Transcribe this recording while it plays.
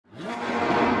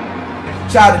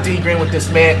Shout out to D Green with this,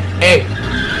 man. Hey.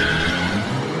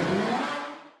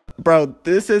 Bro,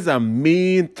 this is a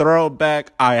mean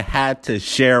throwback I had to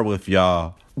share with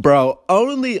y'all. Bro,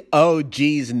 only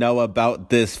OGs know about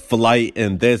this flight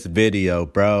in this video,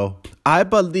 bro. I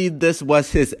believe this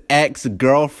was his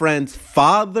ex-girlfriend's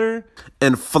father,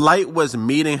 and Flight was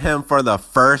meeting him for the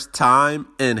first time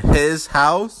in his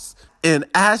house. And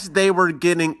as they were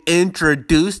getting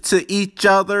introduced to each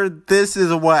other, this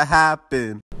is what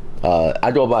happened. I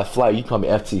go by Flight, you call me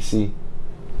FTC.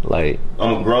 Like,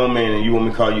 I'm a grown man and you want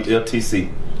me to call you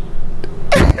FTC.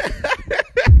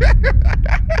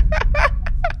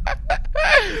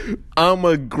 I'm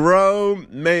a grown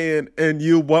man and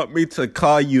you want me to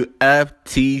call you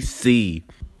FTC.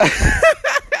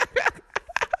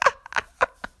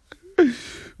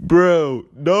 Bro,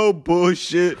 no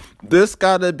bullshit. This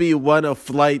gotta be one of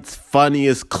Flight's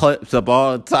funniest clips of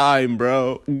all time,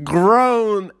 bro.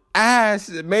 Grown ass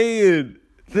man.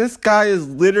 This guy is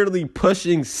literally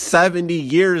pushing 70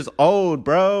 years old,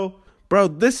 bro. Bro,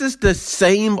 this is the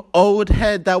same old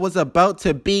head that was about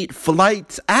to beat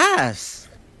Flight's ass.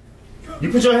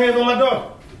 You put your hands on my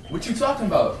dog. What you talking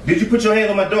about? Did you put your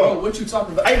hands on my dog? Oh, what you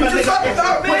talking about? Hey, What you talking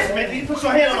about, man? Did you put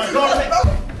your hands on my dog,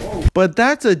 man? But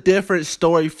that's a different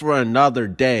story for another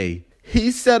day.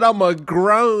 He said I'm a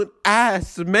grown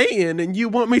ass man and you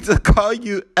want me to call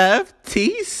you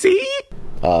FTC?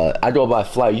 I go by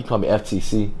Flight, you call me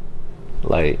FTC.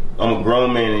 Like, I'm a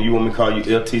grown man and you want me to call you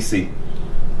FTC.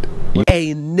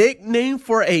 A nickname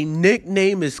for a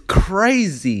nickname is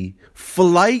crazy.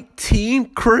 Flight Team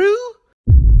Crew?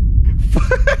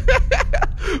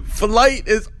 Flight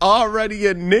is already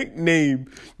a nickname.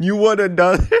 You want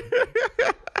another?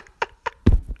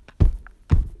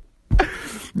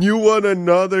 You want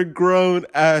another grown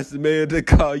ass man to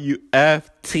call you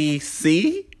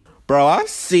FTC? Bro, I've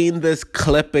seen this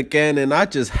clip again and I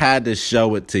just had to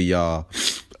show it to y'all.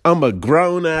 I'm a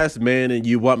grown ass man and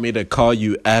you want me to call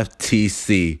you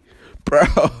FTC. Bro.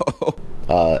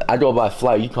 I go by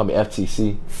Flight, you call me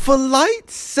FTC. Flight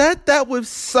said that with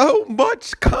so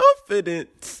much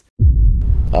confidence.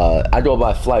 I go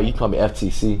by Flight, you call me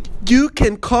FTC. You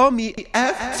can call me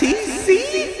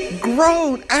FTC?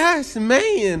 Grown ass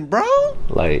man, bro.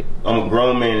 Like, I'm a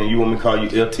grown man and you want me to call you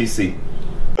FTC.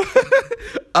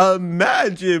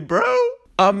 Imagine, bro.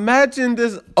 Imagine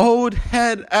this old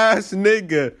head ass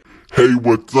nigga. Hey,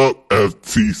 what's up,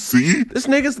 FTC? This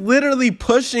nigga's literally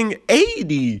pushing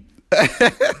 80.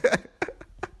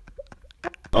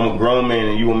 I'm a grown man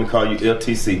and you want me to call you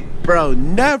FTC. Bro,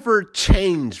 never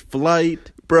change,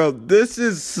 Flight. Bro, this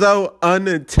is so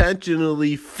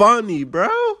unintentionally funny, bro.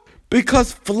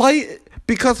 Because Flight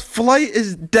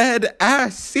is dead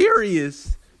ass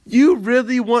serious. You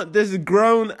really want this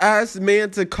grown ass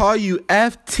man to call you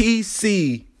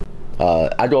FTC?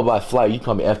 I go by Flight, you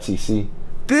call me FTC.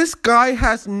 This guy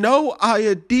has no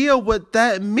idea what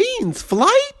that means,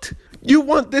 Flight. You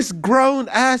want this grown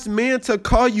ass man to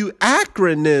call you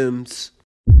acronyms.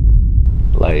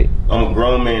 Like, I'm a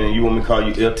grown man and you want me to call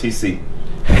you FTC.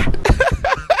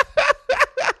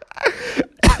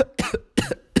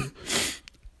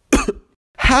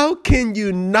 How can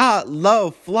you not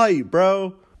love Flight,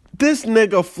 bro? This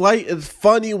nigga Flight is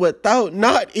funny without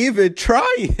not even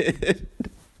trying.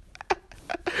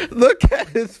 Look at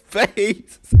his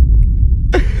face.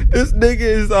 This nigga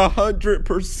is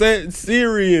 100%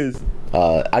 serious.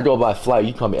 I go by Flight,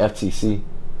 you call me FTC.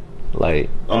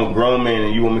 Like, I'm a grown man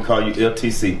and you want me to call you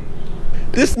FTC.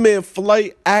 This man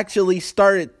Flight actually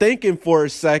started thinking for a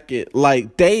second.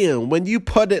 Like, damn, when you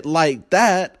put it like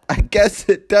that, I guess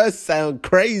it does sound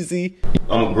crazy.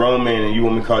 I'm a grown man and you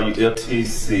want me to call you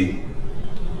FTC.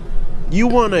 You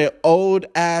want an old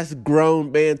ass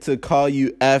grown man to call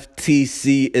you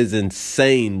FTC is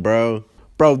insane, bro.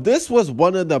 Bro, this was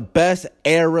one of the best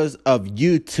eras of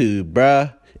YouTube,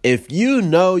 bruh. If you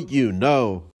know, you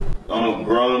know. I'm a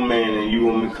grown man and you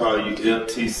want me to call you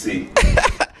FTC.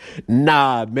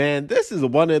 Nah, man, this is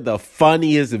one of the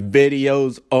funniest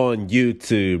videos on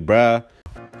YouTube, bruh.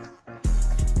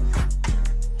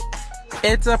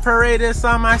 It's a parade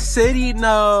inside my city.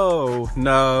 No,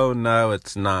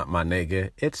 it's not, my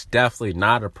nigga. It's definitely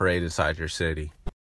not a parade inside your city.